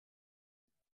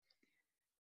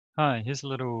Hi, here's a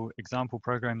little example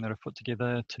program that I've put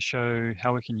together to show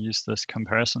how we can use this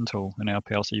comparison tool in our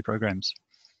PLC programs.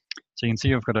 So you can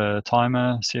see I've got a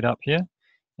timer set up here,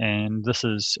 and this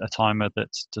is a timer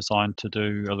that's designed to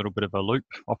do a little bit of a loop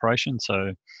operation.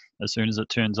 So as soon as it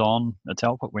turns on its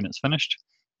output when it's finished,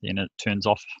 then it turns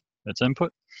off its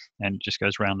input and it just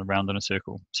goes round and round in a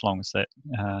circle as long as that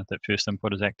first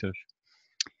input is active.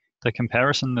 The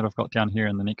comparison that I've got down here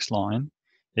in the next line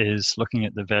is looking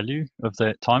at the value of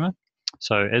that timer.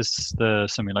 So as the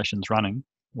simulation's running,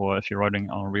 or if you're running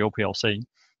on a real PLC,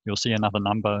 you'll see another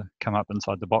number come up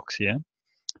inside the box here,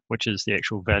 which is the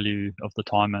actual value of the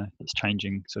timer that's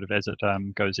changing sort of as it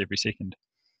goes every second.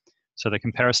 So the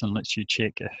comparison lets you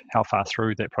check how far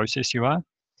through that process you are,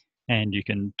 and you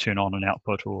can turn on an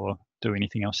output or do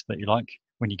anything else that you like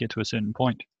when you get to a certain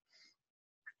point.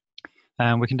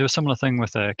 We can do a similar thing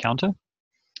with a counter.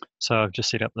 So I've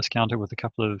just set up this counter with a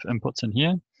couple of inputs in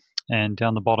here, and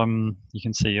down the bottom you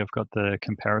can see I've got the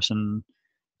comparison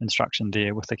instruction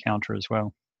there with the counter as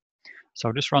well. So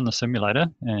I'll just run the simulator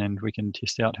and we can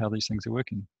test out how these things are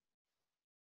working.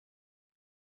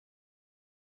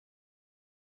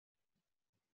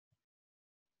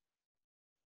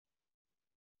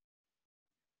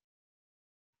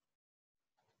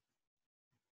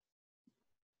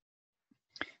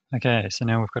 Okay, so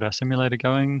now we've got our simulator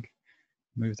going.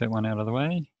 Move that one out of the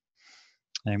way.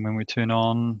 And when we turn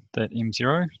on that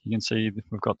M0, you can see that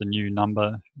we've got the new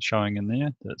number showing in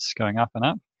there that's going up and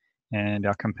up. And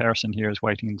our comparison here is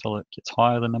waiting until it gets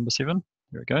higher than number 7.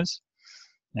 There it goes.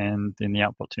 And then the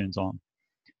output turns on.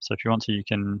 So if you want to, you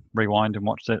can rewind and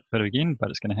watch that bit again, but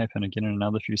it's going to happen again in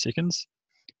another few seconds.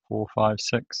 4, 5,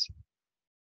 6,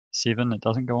 7, it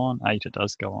doesn't go on. 8, it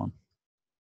does go on.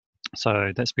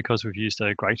 So that's because we've used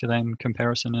a greater than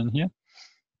comparison in here.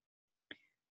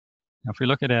 Now, if we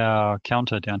look at our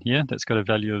counter down here, that's got a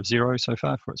value of 0 so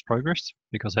far for its progress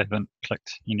because I haven't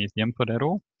clicked any of the input at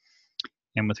all.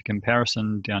 And with the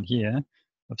comparison down here,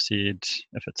 I've said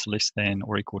if it's less than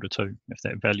or equal to 2, if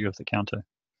that value of the counter.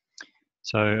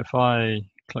 So if I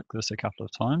click this a couple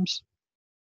of times,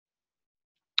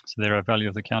 so there our value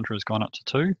of the counter has gone up to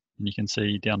 2, and you can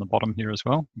see down the bottom here as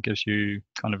well, it gives you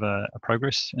kind of a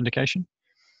progress indication.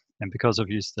 And because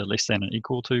I've used the less than and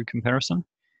equal to comparison,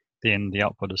 then the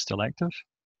output is still active.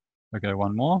 We'll go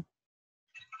one more.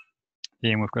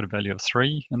 Then we've got a value of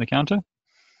 3 in the counter,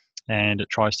 and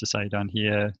it tries to say down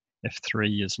here if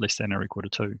 3 is less than or equal to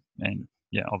 2. And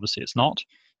yeah, obviously it's not.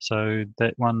 So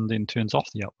that one then turns off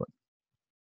the output.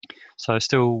 So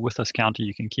still with this counter,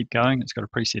 you can keep going. It's got a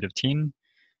preset of 10.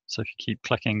 So if you keep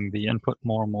clicking the input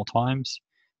more and more times,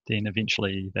 then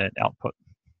eventually that output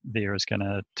there is going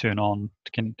to turn on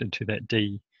connected to that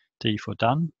D for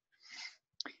done.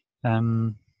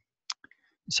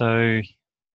 So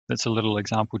that's a little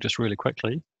example just really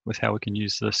quickly with how we can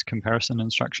use this comparison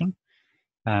instruction.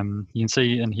 You can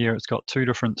see in here it's got 2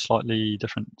 slightly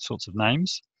different sorts of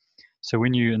names. So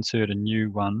when you insert a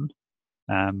new one,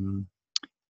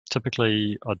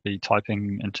 typically I'd be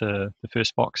typing into the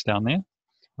first box down there.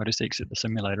 I'll just exit the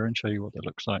simulator and show you what that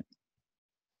looks like.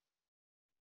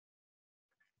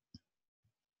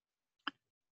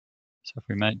 So if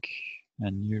we make a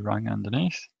new rung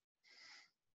underneath,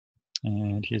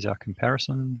 and here's our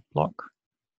comparison block.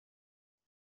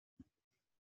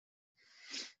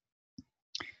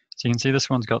 So you can see this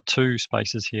one's got 2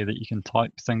 spaces here that you can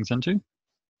type things into.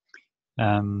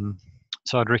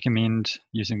 So I'd recommend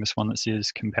using this one that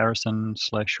says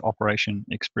comparison/operation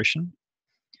expression.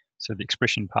 So the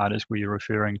expression part is where you're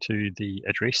referring to the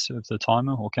address of the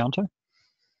timer or counter.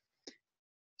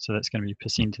 So that's going to be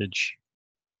percentage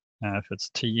if it's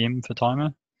TM for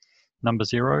timer, number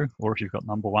 0, or if you've got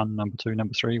number 1, number 2,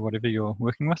 number 3, whatever you're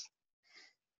working with.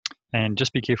 And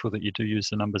just be careful that you do use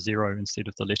the number 0 instead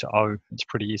of the letter O. It's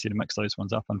pretty easy to mix those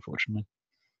ones up, unfortunately.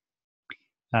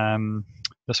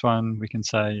 This one, we can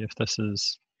say if this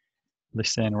is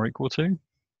less than or equal to,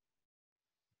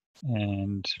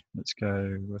 and let's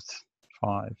go with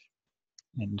 5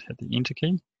 and hit the enter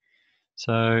key.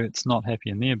 So it's not happy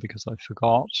in there because I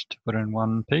forgot to put in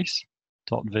one piece,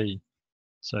 .v.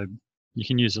 So you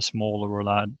can use a small or a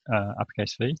large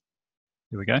uppercase V.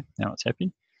 There we go, now it's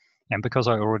happy. And because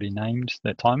I already named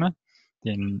that timer,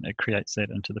 then it creates that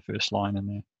into the first line in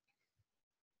there.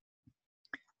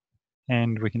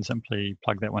 And we can simply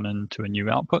plug that one into a new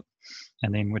output,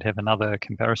 and then we'd have another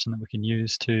comparison that we can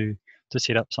use to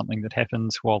set up something that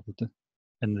happens while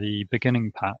in the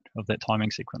beginning part of that timing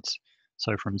sequence.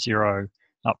 So from 0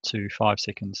 up to 5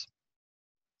 seconds.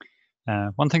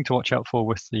 One thing to watch out for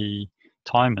with the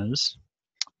timers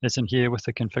is in here with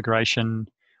the configuration,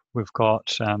 we've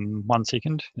got 1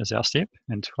 second as our step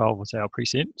and 12 was our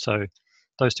preset. So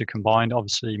those two combined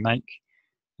obviously make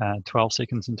 12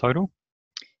 seconds in total.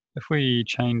 If we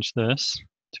change this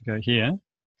to go here,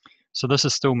 so this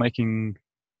is still making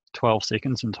 12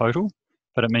 seconds in total,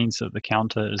 but it means that the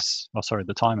counter is,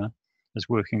 the timer is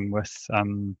working with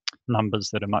numbers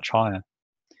that are much higher.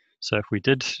 So if we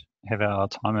did have our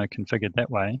timer configured that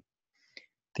way,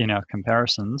 then our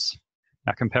comparisons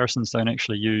don't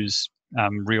actually use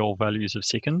real values of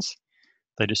seconds.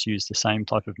 They just use the same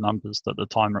type of numbers that the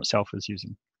timer itself is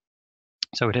using.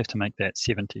 So we'd have to make that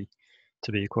 70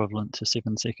 to be equivalent to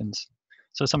 7 seconds.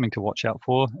 So something to watch out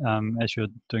for as you're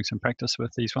doing some practice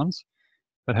with these ones.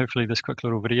 But hopefully this quick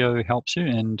little video helps you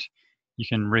and you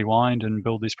can rewind and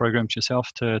build these programs yourself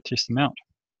to test them out.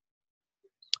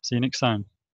 See you next time.